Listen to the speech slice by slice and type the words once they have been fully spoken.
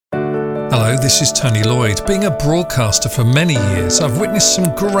Hello, this is Tony Lloyd. Being a broadcaster for many years, I've witnessed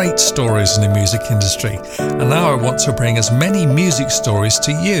some great stories in the music industry, and now I want to bring as many music stories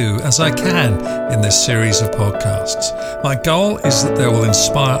to you as I can in this series of podcasts. My goal is that they will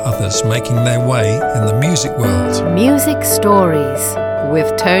inspire others making their way in the music world. Music Stories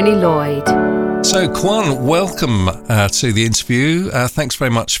with Tony Lloyd. So, Kwun, welcome to the interview. Thanks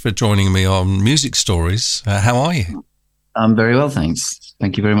very much for joining me on Music Stories. How are you? I'm very well, thanks.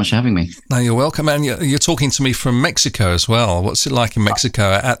 Thank you very much for having me. No, you're welcome. And you're talking to me from Mexico as well. What's it like in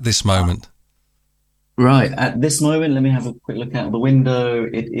Mexico at this moment? Right. At this moment, let me have a quick look out the window.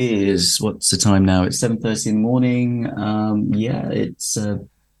 It is, what's the time now? It's 7:30 in the morning. It's,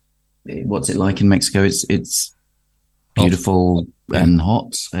 what's it like in Mexico? It's beautiful and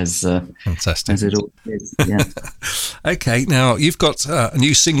hot fantastic as it all is. Yeah. Okay, now you've got a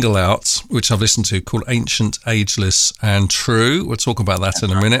new single out, which I've listened to, called Ancient, Ageless and True. We'll talk about that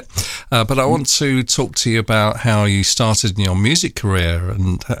in a minute. But I want to talk to you about how you started in your music career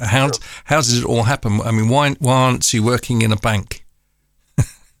and how did it all happen? I mean, why aren't you working in a bank?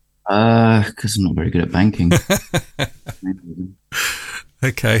 Because I'm not very good at banking.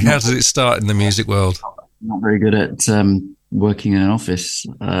 Okay, how did it start in the music world? Not very good at working in an office.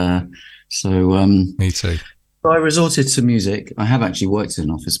 Me too. So I resorted to music. I have actually worked in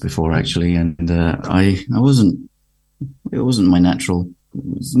an office before, actually, and it wasn't my natural.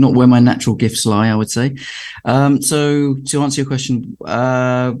 It's not where my natural gifts lie, I would say. So to answer your question,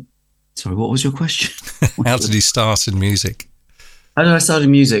 sorry, what was your question? How did you start in music? How did I start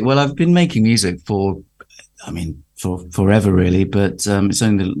in music? Well, I've been making music for forever, really, but it's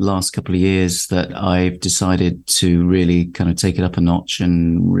only the last couple of years that I've decided to really kind of take it up a notch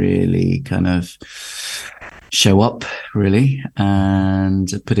and really kind of show up, really,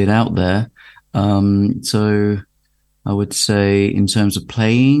 and put it out there. So I would say in terms of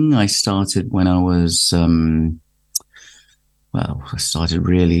playing, I started when I was, I started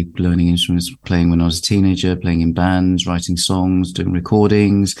really learning instruments, playing when I was a teenager, playing in bands, writing songs, doing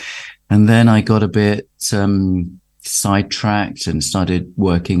recordings. And then I got a bit sidetracked and started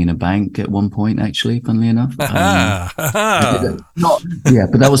working in a bank at one point, actually, funnily enough. But that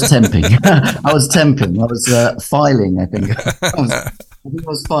was temping. I was filing, I think. I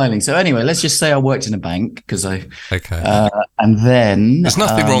was filing. So anyway, let's just say I worked in a bank because and then there's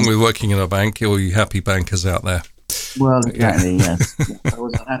nothing wrong with working in a bank. All you happy bankers out there. Well, exactly. Yes, I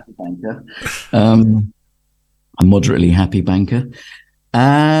was a happy banker, a moderately happy banker.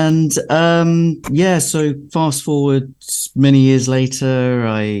 And so fast forward many years later,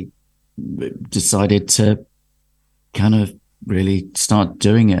 I decided to kind of really start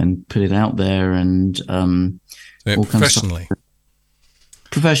doing it and put it out there and professionally.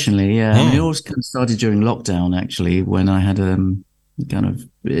 Professionally, yeah. I mean, it all kind of started during lockdown, actually, when I had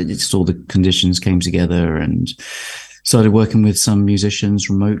just all the conditions came together and started working with some musicians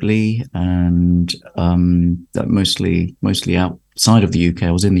remotely and mostly outside of the UK.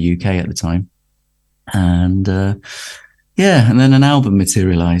 I was in the UK at the time. And and then an album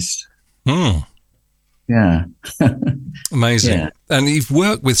materialized. Yeah. Amazing. Yeah. And you've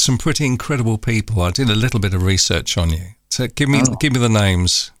worked with some pretty incredible people. I did a little bit of research on you. So give me the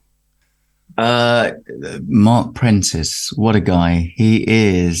names. Mark Prentice, what a guy. He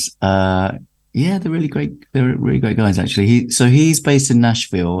is they're really great. They're really great guys, actually. He's based in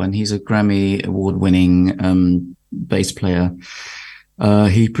Nashville and he's a Grammy award-winning bass player.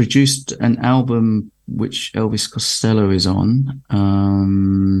 He produced an album which Elvis Costello is on,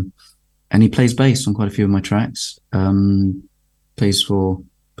 and he plays bass on quite a few of my tracks. Plays for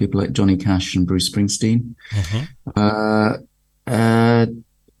people like Johnny Cash and Bruce Springsteen. I don't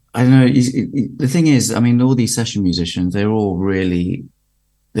know. The thing is, I mean, all these session musicians, they're all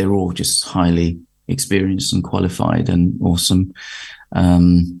just highly experienced and qualified and awesome.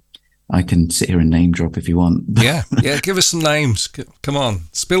 I can sit here and name drop if you want. Yeah. Give us some names. Come on,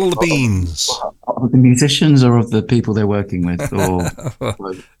 spill the beans. Of the musicians or of the people they're working with? Or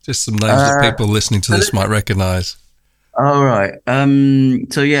just some names that people listening to this might recognise. All right.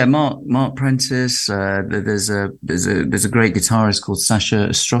 Mark Prentice. There's a great guitarist called Sasha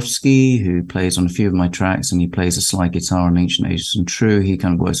Ostrovsky who plays on a few of my tracks, and he plays a slide guitar on Ancient, Ageless and True. He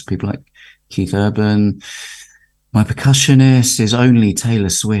kind of works with people like Keith Urban. My percussionist is only Taylor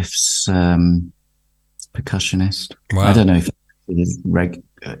Swift's percussionist. Wow. I don't know if he's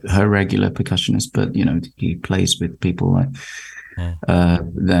her regular percussionist, but he plays with people like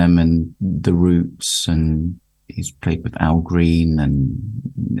them and The Roots, and he's played with Al Green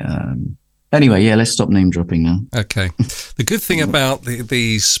and anyway, let's stop name dropping now. Okay. The good thing about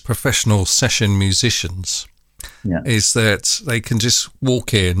these professional session musicians is that they can just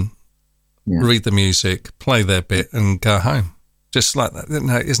walk in Yeah. read the music, play their bit, and go home. Just like that.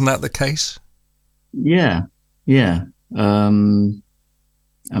 No, isn't that the case? Yeah. Yeah. I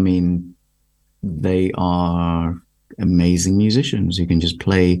mean, they are amazing musicians who can just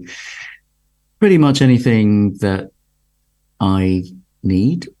play pretty much anything that I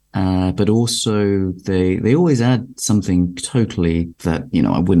need. But also they always add something totally that,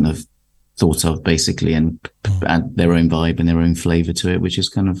 I wouldn't have thought of, basically, and add their own vibe and their own flavor to it, which is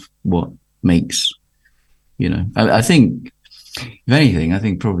kind of what makes, I think, if anything, I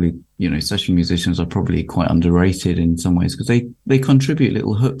think probably, session musicians are probably quite underrated in some ways, because they contribute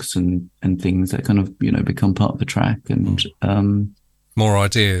little hooks and things that kind of, become part of the track, and more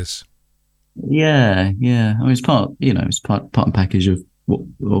ideas. Yeah. I mean, it's part and package of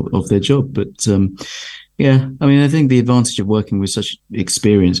of their job. But yeah, I mean, I think the advantage of working with such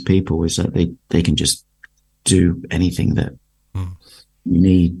experienced people is that they can just do anything that you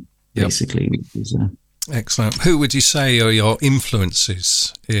need, basically. Excellent. Who would you say are your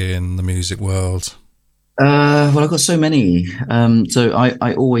influences in the music world? Well, I've got so many. So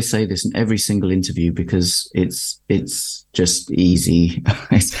I always say this in every single interview because it's just easy.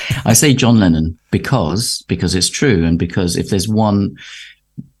 I say John Lennon because it's true, and because if there's one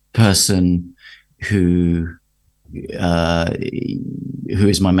person who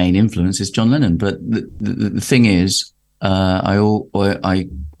is my main influence, is John Lennon. But the thing is, I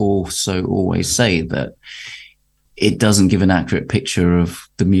also always say that it doesn't give an accurate picture of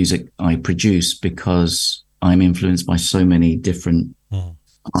the music I produce, because I'm influenced by so many different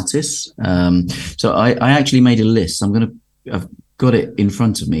artists. So I actually made a list. I've got it in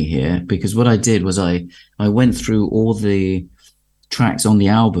front of me here, because what I did was I went through all the tracks on the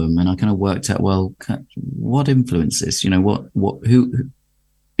album, and I kind of worked out, well, what influences, who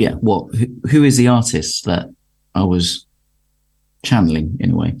is the artist that I was channeling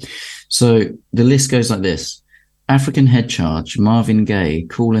in a way. So the list goes like this: African Head Charge, Marvin Gaye,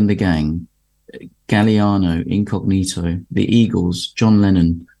 Kool and the Gang, Galliano, Incognito, The Eagles, John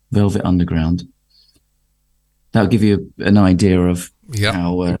Lennon, Velvet Underground. That'll give you an idea of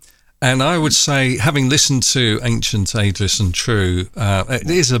how... and I would say, having listened to Ancient, Ageless and True, it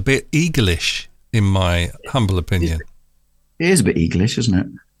is a bit Eaglish, in my humble opinion. It is a bit Eaglish, isn't it?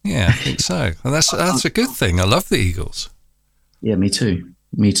 Yeah, I think so. And that's a good thing. I love the Eagles. Yeah, me too.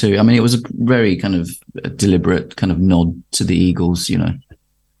 I mean, it was a very kind of deliberate kind of nod to the Eagles,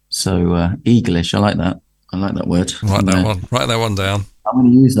 So Eaglish, I like that. I like that word. Write that one down. I'm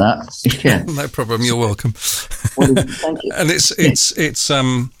going to use that. Yeah, no problem. You're welcome. Thank you. And it's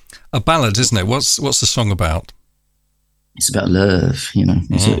a ballad, isn't it? What's the song about? It's about love.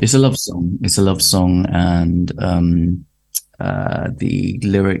 It's a love song. It's a love song, and the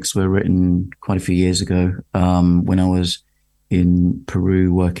lyrics were written quite a few years ago, when I was in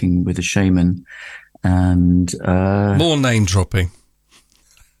Peru working with a shaman, and more name dropping.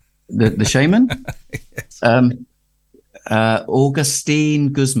 The shaman, yes.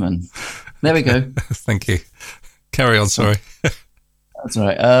 Augustine Guzman. There we go. Thank you. Carry on. Sorry. That's all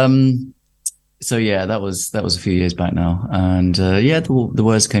right. So yeah, that was a few years back now, and the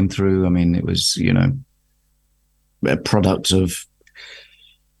words came through. I mean, it was a product of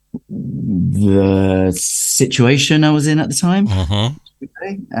the situation I was in at the time,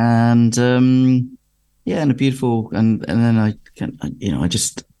 and and a beautiful, and then I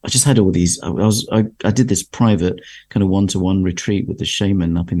just had all these. I did this private kind of one-to-one retreat with the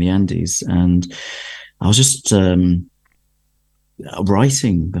shaman up in the Andes, and I was just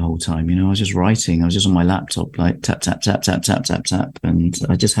writing the whole time. I was just writing. I was just on my laptop, like tap tap tap tap tap tap tap, and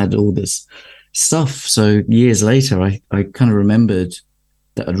I just had all this stuff. So years later, I kind of remembered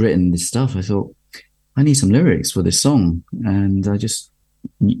that I'd written this stuff. I thought, I need some lyrics for this song, and I just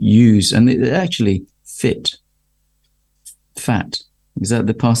used, and it actually fit. Fat. Is that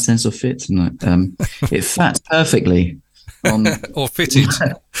the past tense of fit? It fat perfectly on, or fitted.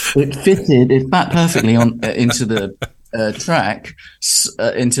 It fat perfectly on into the track,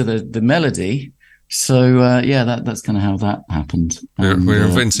 into the melody. So that's kind of how that happened. We're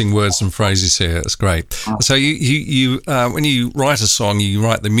inventing words and phrases here. That's great. So you when you write a song, you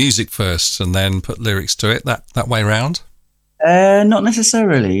write the music first and then put lyrics to it. That way round. Not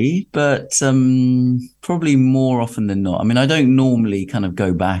necessarily, but probably more often than not. I mean, I don't normally kind of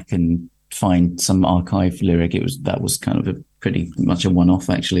go back and find some archive lyric. That was kind of a pretty much a one-off,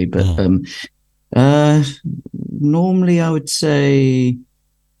 actually. But normally, I would say,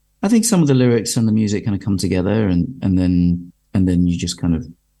 I think some of the lyrics and the music kind of come together, and then you just kind of,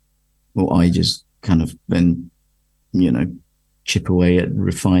 or I just kind of then, chip away at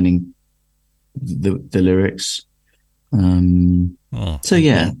refining the lyrics. So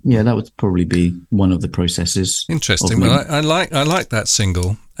yeah, that would probably be one of the processes. Interesting. Well, I like that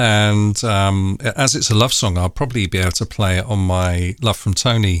single, and as it's a love song, I'll probably be able to play it on my Love from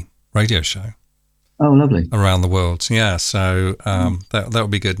Tony radio show. Oh, lovely. Around the world, yeah. So that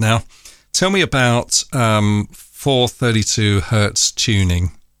would be good. Now, tell me about 432 hertz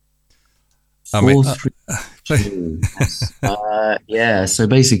tuning. 432. Yeah. So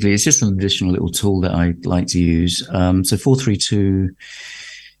basically, it's just an additional little tool that I like to use. So 432,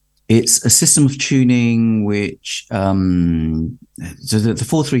 it's a system of tuning which so the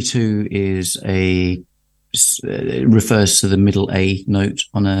 432 is it refers to the middle A note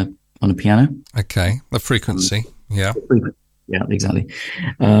on a piano. Okay, the frequency. Yeah, exactly.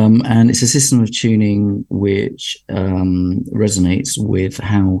 And it's a system of tuning which resonates with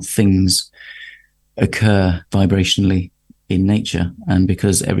how things occur vibrationally in nature. And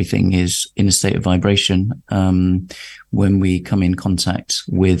because everything is in a state of vibration, when we come in contact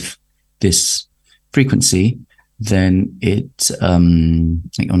with this frequency, then it on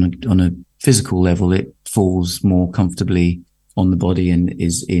a physical level, it falls more comfortably on the body and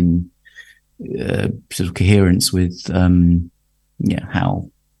is in sort of coherence with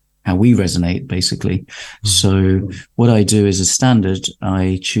how we resonate, basically. So what I do is a standard,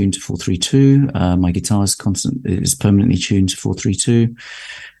 I tune to 432. My guitar is permanently tuned to 432.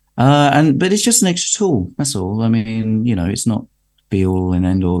 But it's just an extra tool. That's all. I mean, it's not be all and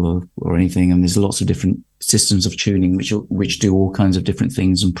end all or anything. And there's lots of different systems of tuning which do all kinds of different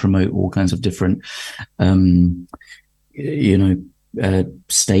things and promote all kinds of different,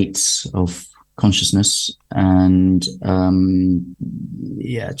 states of consciousness. And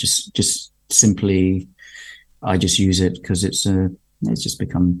just simply I just use it because it's just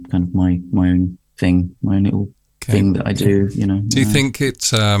become kind of my own thing, my own little thing that I do. Do you think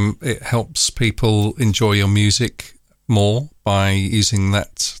it helps people enjoy your music more by using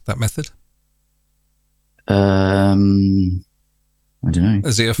that method? I don't know.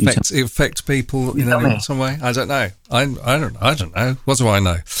 Does it affect people in some way? I don't know. I don't know. What do I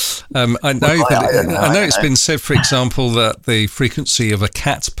know? I know it's been said, for example, that the frequency of a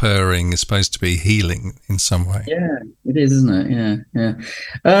cat purring is supposed to be healing in some way. Yeah, it is, isn't it? Yeah.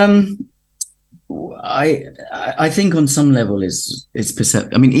 I think on some level it's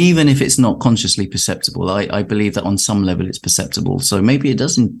perceptible. I mean, even if it's not consciously perceptible, I believe that on some level it's perceptible. So maybe it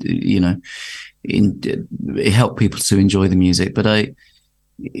doesn't, it help people to enjoy the music, but but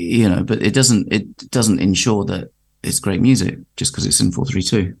it doesn't ensure that it's great music just because it's in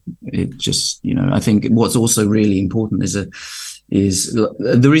 432. It just, I think what's also really important is the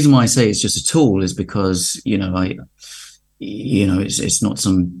reason why I say it's just a tool is because, it's not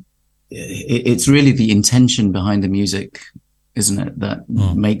some, it's really the intention behind the music, isn't it? That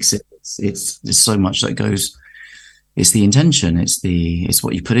makes it, there's so much that goes. It's the intention. It's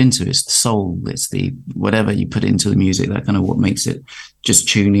what you put into it. It's the soul. It's the whatever you put into the music. That kind of what makes it. Just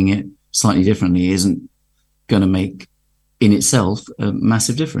tuning it slightly differently isn't going to make in itself a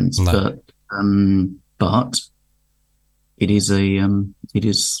massive difference. No. But it is a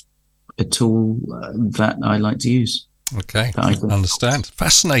tool that I like to use. Okay, I understand.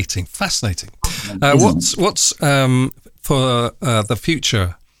 Fascinating. What's for the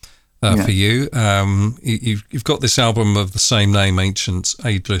future? For you, you've got this album of the same name, Ancient,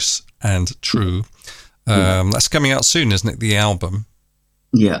 Ageless and True. That's coming out soon, isn't it, the album?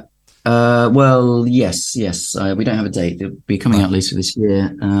 Yeah. Well, yes. We don't have a date. It'll be coming out later this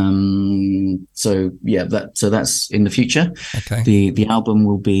year. So that's in the future. Okay. The album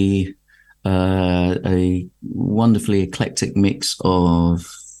will be a wonderfully eclectic mix of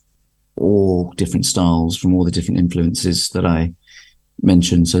all different styles from all the different influences that I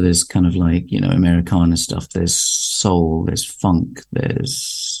mentioned. So there's kind of like, Americana stuff, there's soul, there's funk,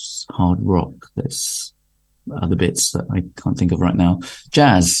 there's hard rock, there's other bits that I can't think of right now.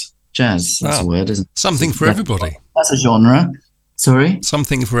 Jazz, that's a word, isn't it? Something for everybody. That's a genre. Sorry?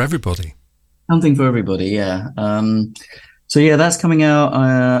 Something for everybody. Something for everybody, yeah. So yeah, that's coming out.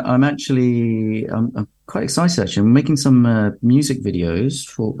 I'm quite excited actually. I'm making some music videos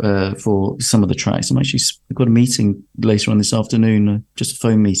for some of the tracks. I've got a meeting later on this afternoon, just a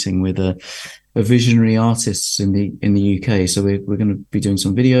phone meeting with a visionary artists in the UK. So we're going to be doing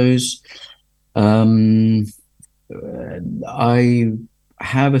some videos. I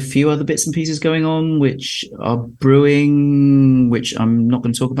have a few other bits and pieces going on which are brewing, which I'm not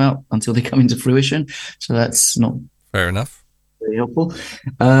going to talk about until they come into fruition. So that's not fair enough. Very helpful.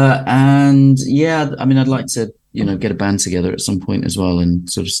 And yeah, I mean, I'd like to, get a band together at some point as well and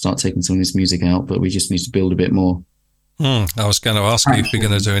sort of start taking some of this music out, but we just need to build a bit more. I was going to ask you if you're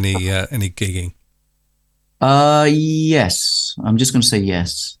going to do any gigging. Yes. I'm just going to say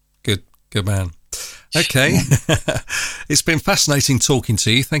yes. Good man. Okay. It's been fascinating talking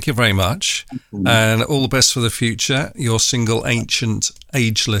to you. Thank you very much. And all the best for the future. Your single Ancient,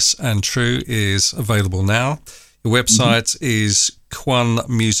 Ageless and True is available now. Your website is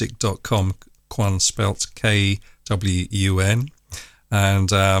kwunmusic.com. Kwun spelt Kwun.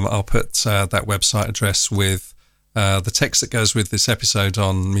 And I'll put that website address with the text that goes with this episode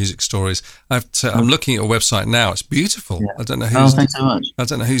on Music Stories. I'm looking at your website now. It's beautiful. Yeah. I don't know who's. Thanks so much. I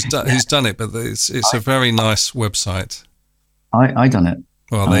don't know who's done it, but it's a very nice website. I done it.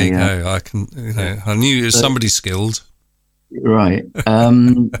 Well, there you go. I can. I knew it was somebody skilled. Right.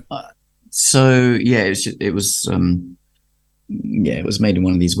 So yeah, it was made in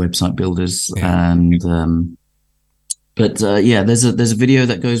one of these website builders, and. There's a video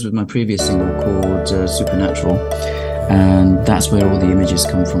that goes with my previous single called Supernatural, and that's where all the images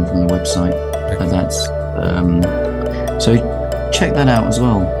come from the website. So check that out as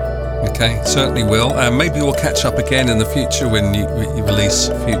well. Okay, certainly will. Maybe we'll catch up again in the future when you release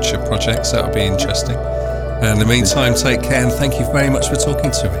future projects. That would be interesting. And in the meantime, take care, and thank you very much for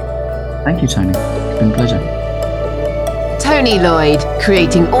talking to me. Thank you, Tony. It's been a pleasure. Tony Lloyd,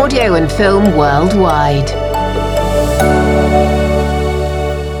 creating audio and film worldwide.